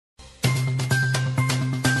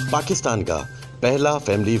पाकिस्तान का पहला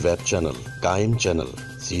family web channel कायम चैनल,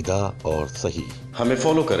 सीधा और सही। हमें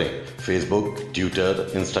फॉलो करें फेसबुक,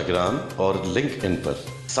 ट्विटर, इंस्टाग्राम और लिंक्डइन पर।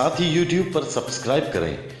 साथ ही यूट्यूब पर सब्सक्राइब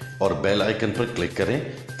करें और बेल आइकन पर क्लिक करें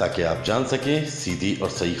ताकि आप जान सकें सीधी और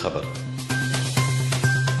सही खबर।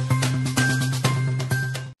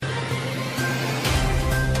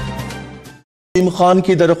 क़ाइम खान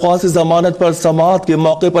की दरख्वास्त जमानत पर समाअत के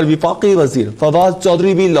मौके पर वफाकी वजीर फवाद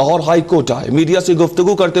चौधरी भी लाहौर हाई कोर्ट आए। मीडिया से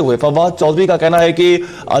गुफ्तगू करते हुए फवाद चौधरी का कहना है कि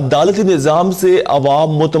अदालती निजाम से अवाम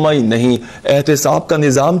मुतमईन नहीं, एहतसाब का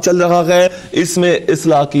निजाम चल रहा है, इसमें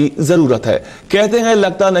इस्लाह की जरूरत है। कहते हैं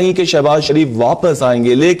लगता नहीं कि शहबाज शरीफ वापस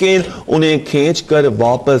आएंगे, लेकिन उन्हें खींच कर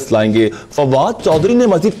वापस लाएंगे। फवाद चौधरी ने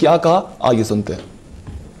मजीद क्या कहा, आइए सुनते हैं।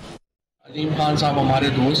 क़ाइम खान साहब हमारे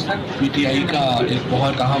दोस्त हैं, पीटीआई का एक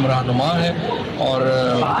बहुत अहम रहनुमा है और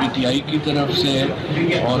पीटीआई की तरफ से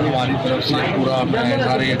और हमारी तरफ से पूरा मैं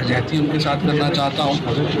इज़हार यकजहती उनके साथ करना चाहता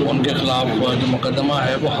हूँ। उनके खिलाफ जो मुकदमा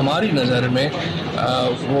है वो हमारी नज़र में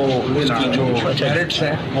वो उसकी जो चैरिट्स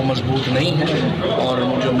हैं वो मजबूत नहीं है और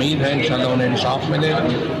मुझे उम्मीद है इंशाल्लाह उन्हें इंसाफ मिलेगा।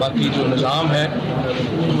 बाकी जो निज़ाम है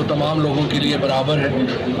वो तमाम लोगों के लिए बराबर है।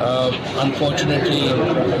 अनफॉर्चुनेटली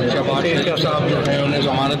शहबाज शरीफ साहब जो है उन्हें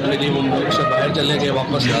ज़मानत मिली, वो मुल्क से बाहर चले गए,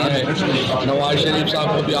 वापस नहीं आए। नवाज शरीफ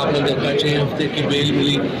साहब को भी आपने देखा 6 हफ्ते की बेल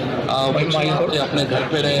मिली, 6 हफ्ते अपने घर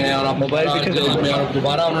पे रहे हैं और आप मोबाइल जेल में और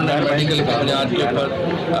दोबारा उन्होंने मेडिकल कागजात के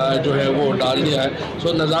ऊपर जो है वो डाल दिया है।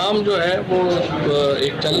 सो निज़ाम जो है वो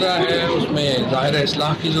एक चल रहा है, उसमें ज़ाहिर है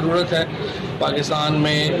इस्लाह की ज़रूरत है। पाकिस्तान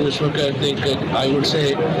में इस वक्त एक आई वुड से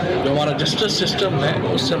जो हमारा जस्टिस सिस्टम है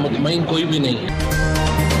उससे मुतमईन कोई भी नहीं है।